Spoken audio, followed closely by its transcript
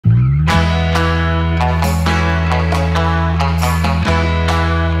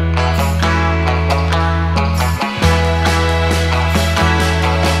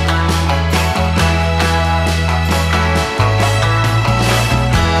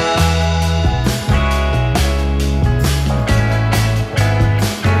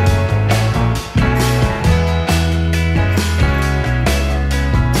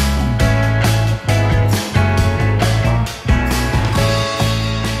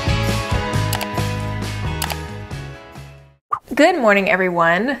Good morning,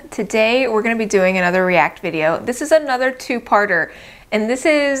 everyone. Today we're going to be doing another React video. This is another two-parter, and this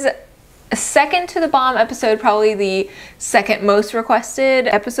is a second to the bomb episode, probably the second most requested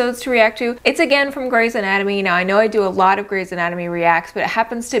episodes to react to. It's again from Grey's Anatomy. Now I know I do a lot of Grey's Anatomy reacts, but it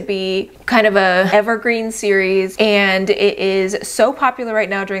happens to be kind of a evergreen series, and it is so popular right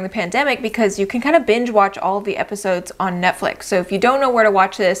now during the pandemic because you can kind of binge watch all of the episodes on Netflix. So if you don't know where to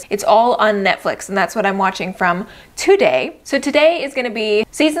watch this, it's all on Netflix, and that's what I'm watching from today. So today is going to be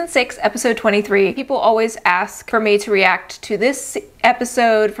season 6, episode 23. People always ask for me to react to this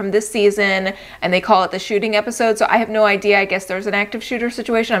episode from this season, and they call it the shooting episode. So I have no idea. I guess there's an active shooter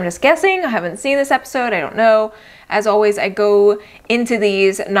situation. I'm just guessing. I haven't seen this episode. I don't know. As always, I go into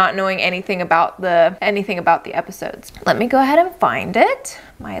these not knowing anything about the episodes. Let me go ahead and find it.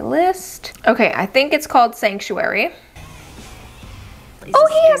 My list. Okay, I think it's called Sanctuary. Oh,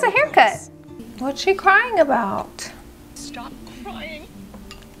 he has a haircut. What's she crying about? Stop crying.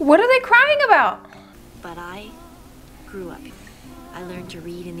 What are they crying about? But I grew up. I learned to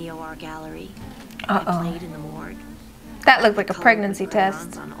read in the OR gallery. Uh-oh. I played in the morgue. That looked like a pregnancy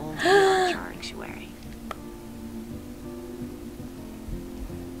test. On old sanctuary.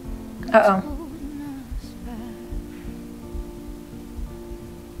 Uh-oh.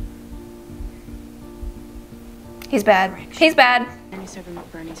 He's bad. He's bad. And you serve him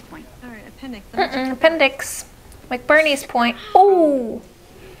at Bernie's point. All right, appendix. Appendix. McBurney's point. Oh.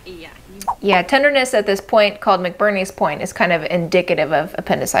 Yeah, tenderness at this point, called McBurney's point, is kind of indicative of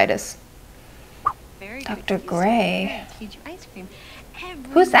appendicitis. Dr. Gray.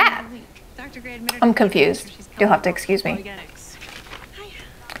 Who's that? I'm confused. You'll have to excuse me.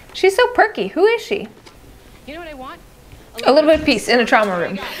 She's so perky. Who is she? You know what I want? A little bit of peace in a trauma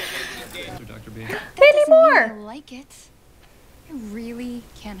room. Maybe more. I like it. I really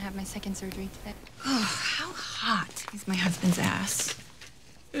can't have my second surgery today. Oh, how hot is my husband's ass?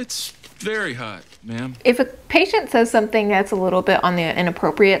 It's very hot, ma'am. If a patient says something that's a little bit on the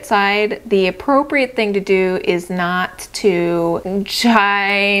inappropriate side, the appropriate thing to do is not to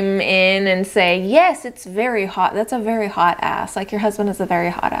chime in and say, yes, it's very hot. That's a very hot ass. Like, your husband is a very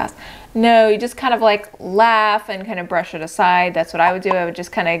hot ass. No, you just kind of like laugh and kind of brush it aside. That's what I would do. I would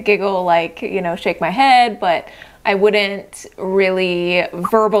just kind of giggle, like, you know, shake my head, but I wouldn't really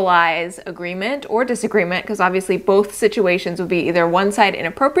verbalize agreement or disagreement, because obviously both situations would be either one side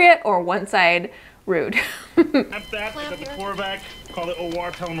inappropriate or one side rude. At that, we got the quarterback. Call the OR,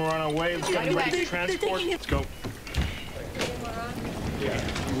 tell him we're on our way. Let's get ready to transport. Let's go. Yeah.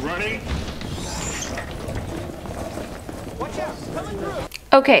 Running. Watch out, coming through.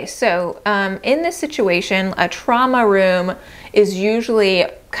 Okay, so in this situation, a trauma room is usually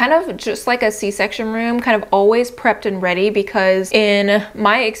kind of just like a C-section room, kind of always prepped and ready, because in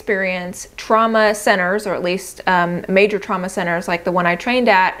my experience, trauma centers, or at least major trauma centers like the one I trained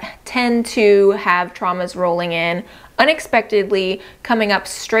at, tend to have traumas rolling in unexpectedly, coming up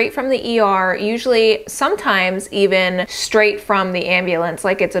straight from the ER, usually sometimes even straight from the ambulance.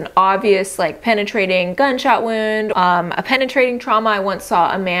 Like, it's an obvious, like, penetrating gunshot wound, a penetrating trauma. I once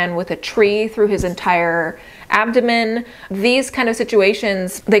saw a man with a tree through his entire abdomen. These kind of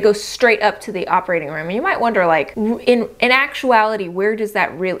situations, they go straight up to the operating room. And you might wonder, like, in actuality,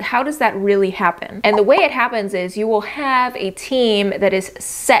 how does that really happen? And the way it happens is you will have a team that is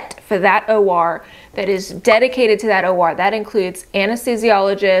set for that OR, that is dedicated to that OR. That includes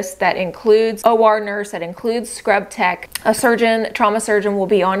anesthesiologist, that includes OR nurse, that includes scrub tech. A surgeon, trauma surgeon will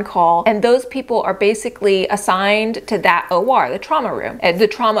be on call, and those people are basically assigned to that OR, the trauma room, the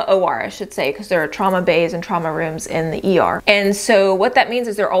trauma OR, I should say, because there are trauma bays and trauma rooms in the ER. And so what that means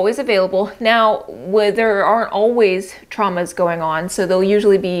is they're always available. Now, there aren't always traumas going on, so they'll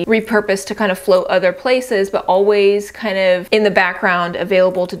usually be repurposed to kind of float other places, but always kind of in the background,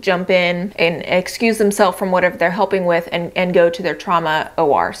 available to jump in and excuse themselves from whatever they're helping with and go to their trauma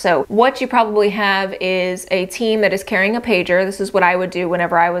OR. So what you probably have is a team that is carrying a pager. This is what I would do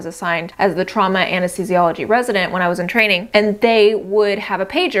whenever I was assigned as the trauma anesthesiology resident when I was in training. And they would have a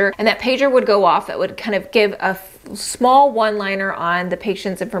pager, and that pager would go off. That would kind of give a small one-liner on the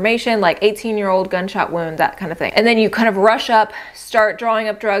patient's information, like 18-year-old gunshot wound, that kind of thing. And then you kind of rush up, start drawing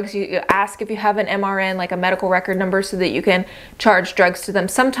up drugs. You ask if you have an MRN, like a medical record number, so that you can charge drugs to them.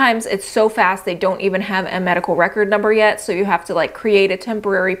 Sometimes it's so fast they don't even have a medical record number yet, so you have to like create a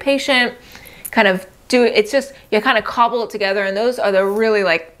temporary patient, kind of do it. It's just, you kind of cobble it together, and those are the really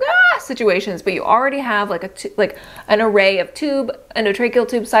like situations, but you already have like an array of tube, endotracheal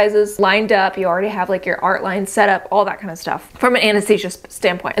tube sizes lined up. You already have like your art line set up, all that kind of stuff from an anesthesia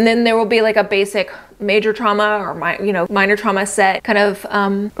standpoint. And then there will be like a basic major trauma or minor trauma set kind of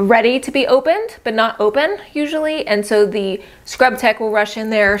ready to be opened, but not open usually. And so the scrub tech will rush in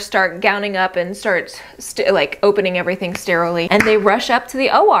there, start gowning up and start like opening everything sterilely. And they rush up to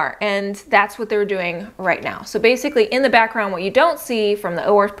the OR, and that's what they're doing right now. So basically in the background, what you don't see from the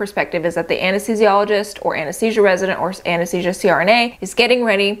OR's perspective is that the anesthesiologist or anesthesia resident or anesthesia CRNA is getting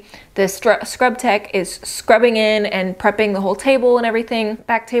ready. The scrub tech is scrubbing in and prepping the whole table and everything,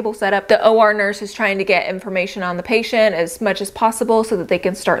 back table setup. The OR nurse is trying to get information on the patient as much as possible so that they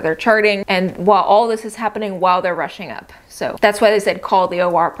can start their charting. And while all this is happening, while they're rushing up. So that's why they said call the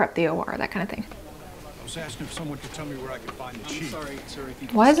OR, prep the OR, that kind of thing. I was asking if someone could tell me where I could find the chief. Sorry, sir.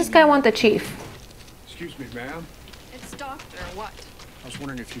 Why does this guy want the chief? Excuse me, ma'am. It's doctor, what? I was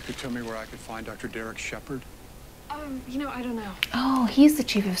wondering if you could tell me where I could find Dr. Derek Shepard. You know, I don't know. Oh, he's the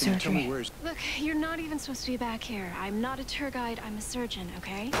chief of Can you tell me surgery. where he's... Look, you're not even supposed to be back here. I'm not a tour guide, I'm a surgeon,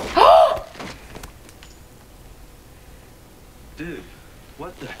 okay? Dude,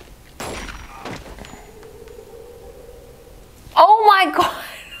 what the? Oh my God.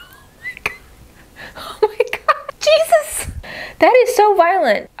 Oh my God. Jesus. That is so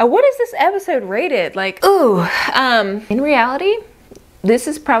violent. What is this episode rated? Like, ooh, in reality, this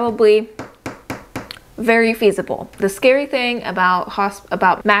is probably very feasible. The scary thing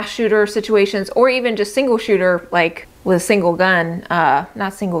about mass shooter situations, or even just single shooter, like with a single gun,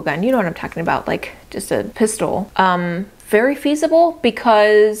 not single gun, you know what I'm talking about, like just a pistol, very feasible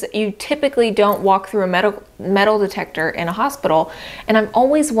because you typically don't walk through a metal detector in a hospital. And I've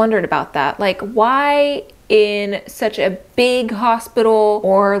always wondered about that. Like, why in such a big hospital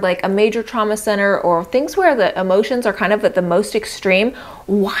or like a major trauma center or things where the emotions are kind of at the most extreme,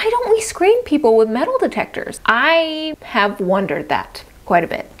 why don't we screen people with metal detectors? I have wondered that quite a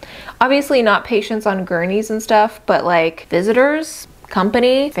bit. Obviously not patients on gurneys and stuff, but like visitors,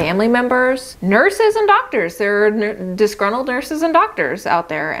 company, family members, nurses and doctors. There are disgruntled nurses and doctors out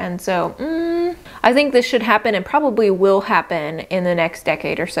there. And so I think this should happen, and probably will happen in the next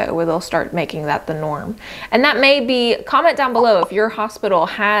decade or so, where they'll start making that the norm. And that may be, comment down below if your hospital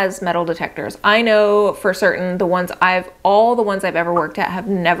has metal detectors. I know for certain all the ones I've ever worked at have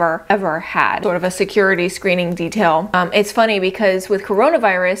never ever had sort of a security screening detail. It's funny because with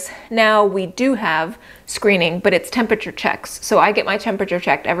coronavirus, now we do have screening, but it's temperature checks. So I get my temperature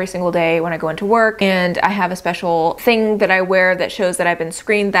checked every single day when I go into work, and I have a special thing that I wear that shows that I've been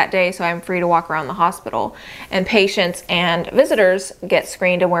screened that day, so I'm free to walk around the hospital. And patients and visitors get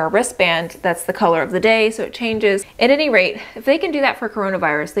screened and wear a wristband that's the color of the day, so it changes. At any rate, if they can do that for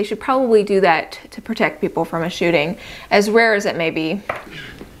coronavirus, they should probably do that to protect people from a shooting, as rare as it may be.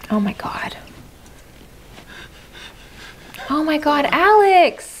 Oh my God. Oh my God,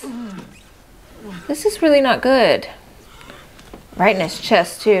 Alex! This is really not good. Right in his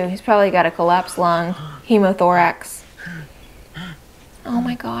chest too. He's probably got a collapsed lung, hemothorax. Oh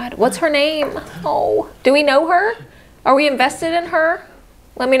my God. What's her name? Oh, do we know her? Are we invested in her?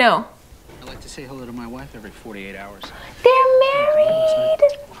 Let me know. I like to say hello to my wife every 48 hours. They're married.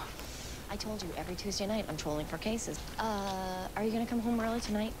 I told you, every Tuesday night I'm trolling for cases. Are you gonna come home early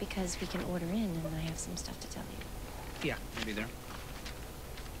tonight? Because we can order in and I have some stuff to tell you. Yeah, I'll be there.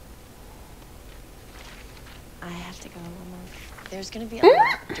 I have to go. There's gonna be a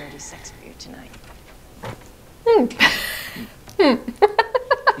lot of dirty sex for you tonight.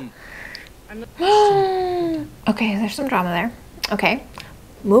 Okay, there's some drama there. Okay,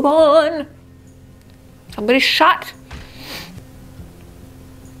 move on. Somebody shot.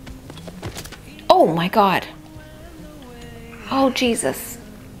 Oh my God. Oh Jesus.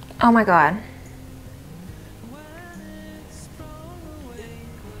 Oh my God.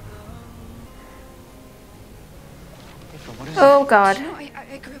 Oh God. You know,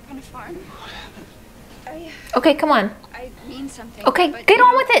 I grew up on a farm. Okay, come on. I mean something. Okay, but get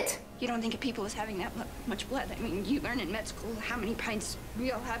on with it. You don't think of people as having that much blood. I mean, you learn in med school how many pints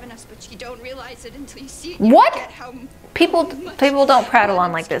we all have in us, but you don't realize it until you see it. You What? forget how People don't prattle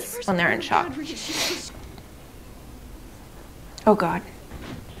on like this when they're in shock. Oh God.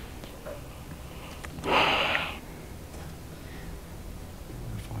 Find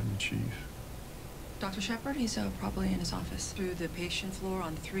the chief. Dr. Shepard, he's probably in his office. Through the patient floor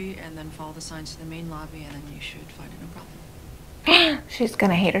on 3, and then follow the signs to the main lobby, and then you should find it, no problem. She's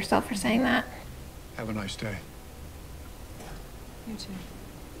gonna hate herself for saying that. Have a nice day. You too.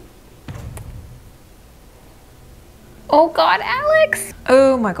 Oh God, Alex!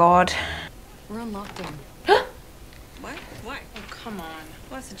 Oh my God. We're on lockdown. What? Why? Oh, come on.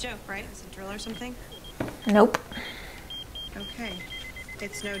 Well, that's a joke, right? It's a drill or something? Nope. Okay.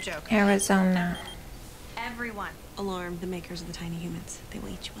 It's no joke. Arizona. Everyone. Alarm the makers of the tiny humans. They will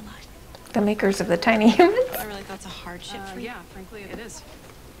eat you alive. The makers of the tiny humans. I really thought it's a hardship for you. Yeah, frankly, it is.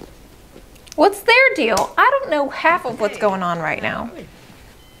 What's their deal? I don't know half of what's going on right now.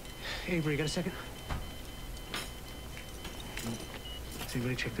 Hey, Avery, you got a second? Has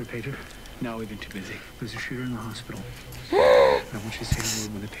anybody checked their pager? No, we've been too busy. There's a shooter in the hospital. I want you to stay in the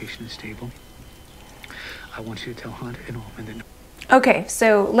room when the patient is stable. I want you to tell Hunt and Altman that... Okay,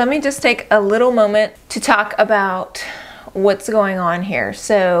 so let me just take a little moment to talk about what's going on here.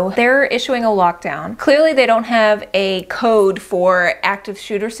 So they're issuing a lockdown. Clearly they don't have a code for active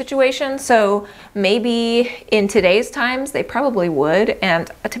shooter situations, so maybe in today's times they probably would. And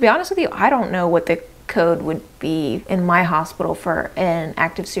to be honest with you, I don't know what the code would be in my hospital for an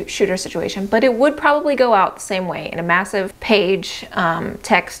active shooter situation, but it would probably go out the same way in a massive page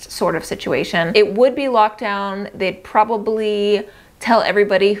text sort of situation. It would be locked down. They'd probably tell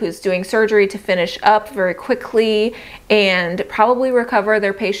everybody who's doing surgery to finish up very quickly and probably recover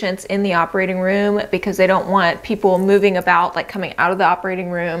their patients in the operating room, because they don't want people moving about, like coming out of the operating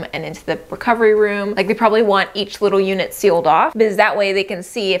room and into the recovery room. Like they probably want each little unit sealed off, because that way they can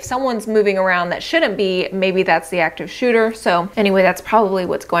see if someone's moving around that shouldn't be, maybe that's the active shooter. So anyway, that's probably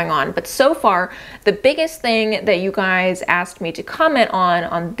what's going on. But so far, the biggest thing that you guys asked me to comment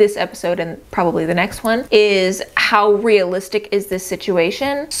on this episode and probably the next one is how realistic is this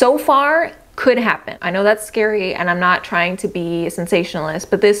situation. So far, could happen. I know that's scary and I'm not trying to be a sensationalist,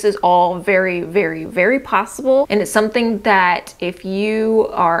 but this is all very, very, very possible. And it's something that if you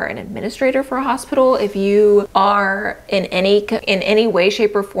are an administrator for a hospital, if you are in any way,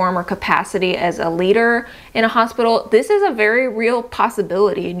 shape or form or capacity as a leader in a hospital, this is a very real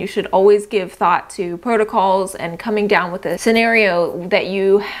possibility, and you should always give thought to protocols and coming down with a scenario that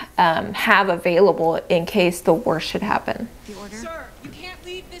you have available in case the worst should happen. The order? Sir, you can't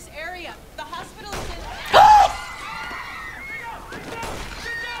leave this area. The hospital is in...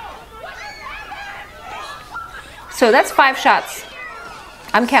 So that's 5 shots.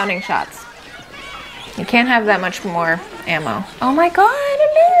 I'm counting shots. You can't have that much more ammo. Oh my god,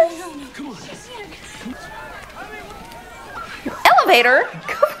 it is! Elevator?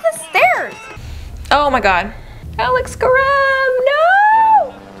 Go up the stairs! Oh my god. Alex Karev,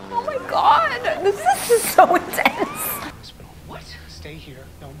 no! Oh my god, this is so intense. What? Stay here.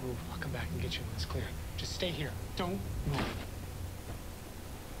 Don't move. I'll come back and get you when it's clear. Just stay here. Don't move.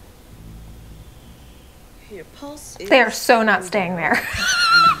 Your pulse is... They are so not staying there.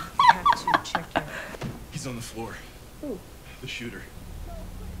 have to check your... He's on the floor. Who? The shooter.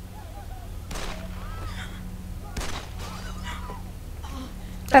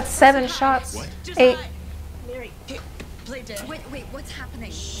 That's 7 shots. What? 8. Mary, play dead. Wait, what's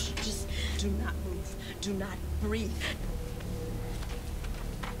happening? Shh, just do not move. Do not breathe.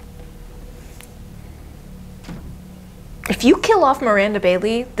 If you kill off Miranda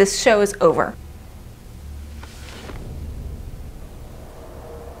Bailey, this show is over.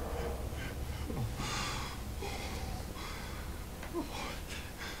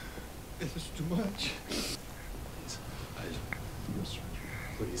 This is too much.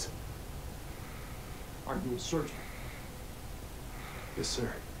 Please. Are you a surgeon? Yes,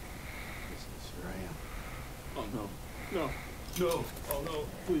 sir. Yes, sir, I am. Oh, no. No. No. Oh, no.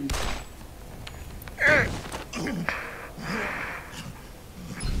 Please.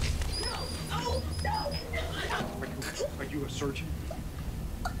 Are you a surgeon?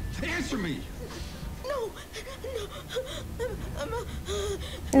 Answer me!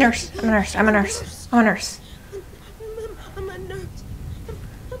 Nurse. I'm a nurse. I'm a nurse. I'm a nurse. I'm a nurse.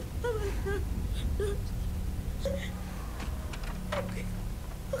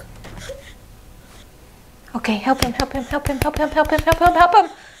 Okay, help him, help him, help him, help him, help him, help him, help him.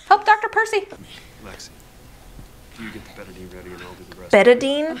 Help Dr. Percy. Lexi, you get the betadine ready and I'll do the rest.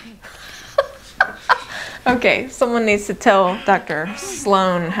 Betadine? Okay, someone needs to tell Dr.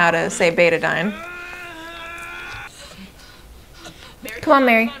 Sloan how to say betadine. Come on,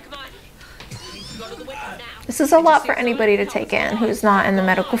 Mary. This is a lot for anybody to take in who's not in the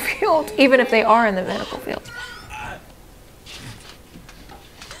medical field, even if they are in the medical field.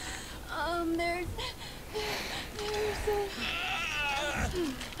 There's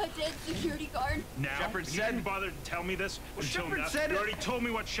a dead security guard. Now, Shepard you said- didn't bother to tell me this until Shepard now. said You it. already told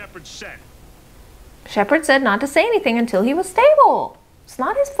me what Shepard said. Shepard said not to say anything until he was stable. It's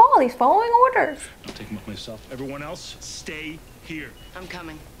not his fault. He's following orders. I'll take him up myself. Everyone else, stay here. I'm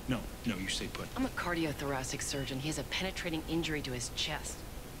coming. No, you stay put. I'm a cardiothoracic surgeon. He has a penetrating injury to his chest.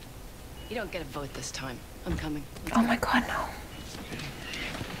 You don't get a vote this time. I'm coming. Oh my god, no.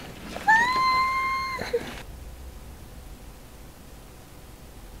 I'm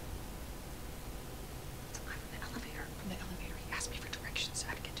in the elevator. From the elevator, he asked me for directions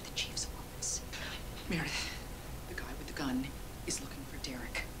how to get to the chief's office.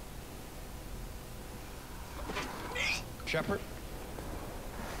 Derek. Shepard?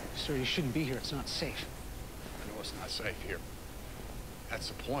 Sir, you shouldn't be here. It's not safe. I know it's not safe here. That's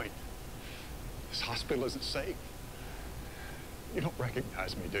the point. This hospital isn't safe. You don't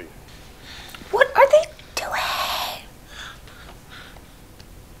recognize me, do you? What are they doing?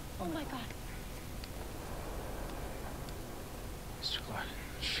 Oh my God. Mr. Clark.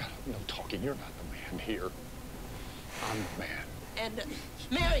 Shut up. No talking. You're not the man here. I'm the man. And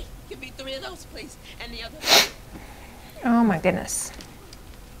Mary, give me 3 of those, please. And the other. Oh my goodness.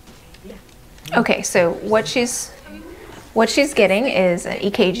 Okay, so what she's getting is an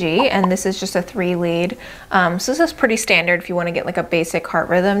EKG, and this is just a 3-lead. So this is pretty standard if you want to get like a basic heart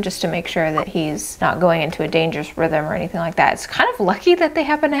rhythm, just to make sure that he's not going into a dangerous rhythm or anything like that. It's kind of lucky that they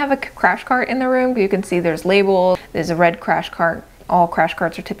happen to have a crash cart in the room. You can see there's labels. There's a red crash cart. All crash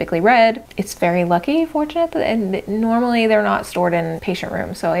carts are typically red. It's very lucky, fortunate, and normally they're not stored in patient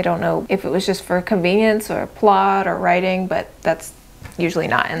rooms. So I don't know if it was just for convenience or plot or writing, but that's usually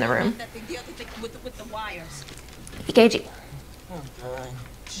not in the room. The other thing with the wires. EKG.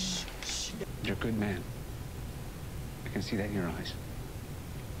 You're a good man. I can see that in your eyes.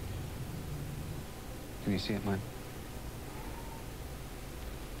 Can you see it, man?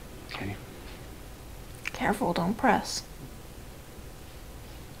 Can you? Careful, don't press.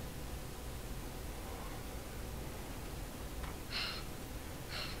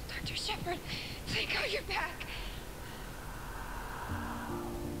 Dr. Shepard, thank God you're back.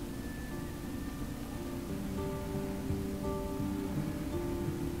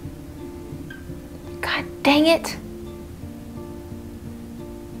 God dang it.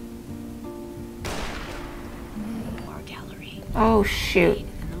 Art gallery. Oh shoot.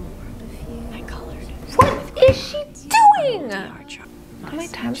 I colored. What is she doing? How many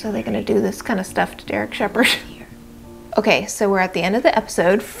times are they going to do this kind of stuff to Derek Shepard? Okay, so we're at the end of the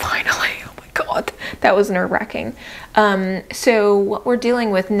episode, finally. Oh my God, that was nerve-wracking. So what we're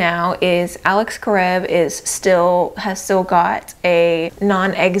dealing with now is Alex Karev has still got a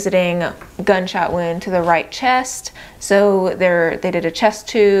non-exiting gunshot wound to the right chest. So they did a chest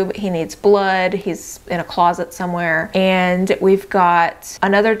tube. He needs blood. He's in a closet somewhere. And we've got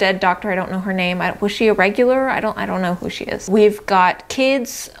another dead doctor. I don't know her name. Was she a regular? I don't know who she is. We've got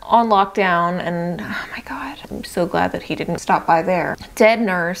kids on lockdown, and oh my God, I'm so glad that he didn't stop by there. Dead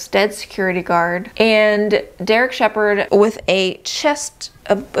nurse, dead security guard, and Derek Shepard with a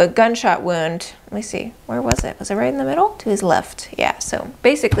gunshot wound. Let me see, where was it? Was it right in the middle? To his left. Yeah, so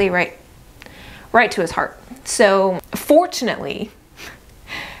basically right to his heart. So fortunately,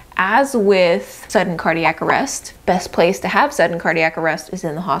 as with sudden cardiac arrest, best place to have sudden cardiac arrest is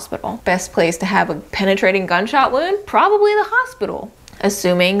in the hospital. Best place to have a penetrating gunshot wound, probably the hospital,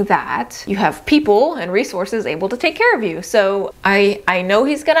 assuming that you have people and resources able to take care of you. So I know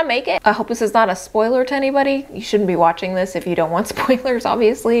he's gonna make it. I hope this is not a spoiler to anybody. You shouldn't be watching this if you don't want spoilers,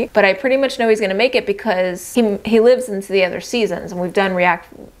 obviously. But I pretty much know he's gonna make it because he lives into the other seasons, and we've done react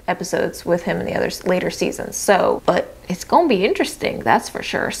episodes with him in the other later seasons. So, but it's gonna be interesting, that's for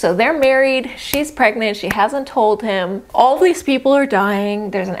sure. So they're married, she's pregnant, she hasn't told him. All these people are dying,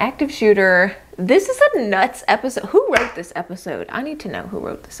 there's an active shooter. This is a nuts episode. Who wrote this episode? I need to know who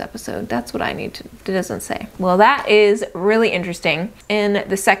wrote this episode. That's what I need to, it doesn't say. Well, that is really interesting. In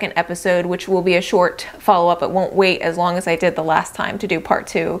the second episode, which will be a short follow-up, it won't wait as long as I did the last time to do part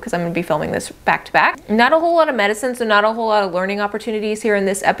 2, because I'm gonna be filming this back to back. Not a whole lot of medicine, so not a whole lot of learning opportunities here in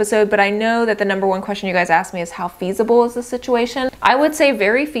this episode, but I know that the #1 question you guys asked me is how feasible is the situation? I would say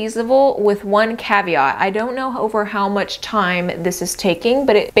very feasible, with one caveat. I don't know over how much time this is taking,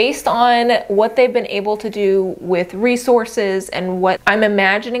 but based on what they've been able to do with resources and what I'm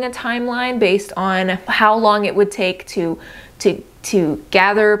imagining a timeline based on how long it would take to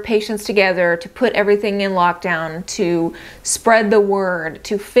gather patients together, to put everything in lockdown, to spread the word,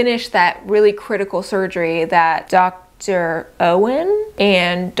 to finish that really critical surgery that Dr. Owen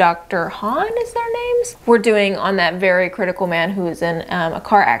and Dr. Hahn is their names, we're doing on that very critical man who is in a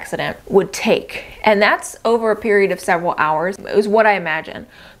car accident would take. And that's over a period of several hours, is what I imagine.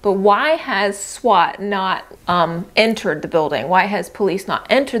 But why has SWAT not entered the building? Why has police not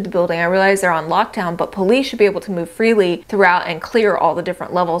entered the building? I realize they're on lockdown, but police should be able to move freely throughout and clear all the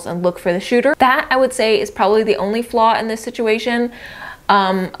different levels and look for the shooter. That, I would say, is probably the only flaw in this situation,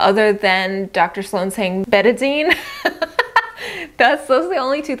 other than Dr. Sloan saying betadine. Those are the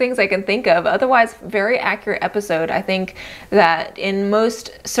only two things I can think of. Otherwise, very accurate episode. I think that in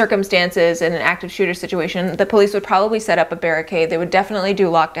most circumstances in an active shooter situation, the police would probably set up a barricade. They would definitely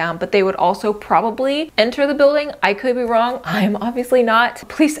do lockdown, but they would also probably enter the building. I could be wrong. I'm obviously not a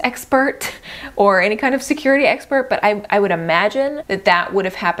police expert or any kind of security expert, but I would imagine that that would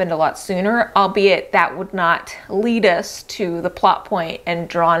have happened a lot sooner, albeit that would not lead us to the plot point and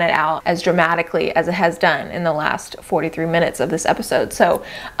drawn it out as dramatically as it has done in the last 43 minutes of this episode. So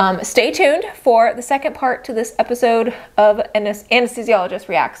stay tuned for the second part to this episode of Anesthesiologist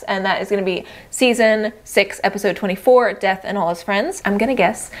Reacts, and that is going to be season 6, episode 24, Death and All His Friends. I'm going to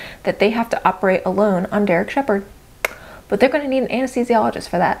guess that they have to operate alone on Derek Shepherd, but they're going to need an anesthesiologist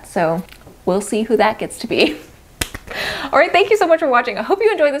for that, so we'll see who that gets to be. All right, thank you so much for watching. I hope you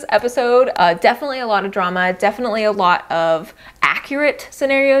enjoyed this episode. Definitely a lot of drama, definitely a lot of accurate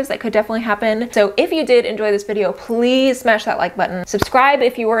scenarios that could definitely happen. So if you did enjoy this video, please smash that like button. Subscribe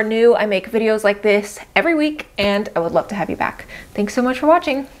if you are new. I make videos like this every week, and I would love to have you back. Thanks so much for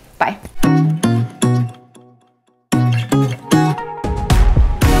watching. Bye.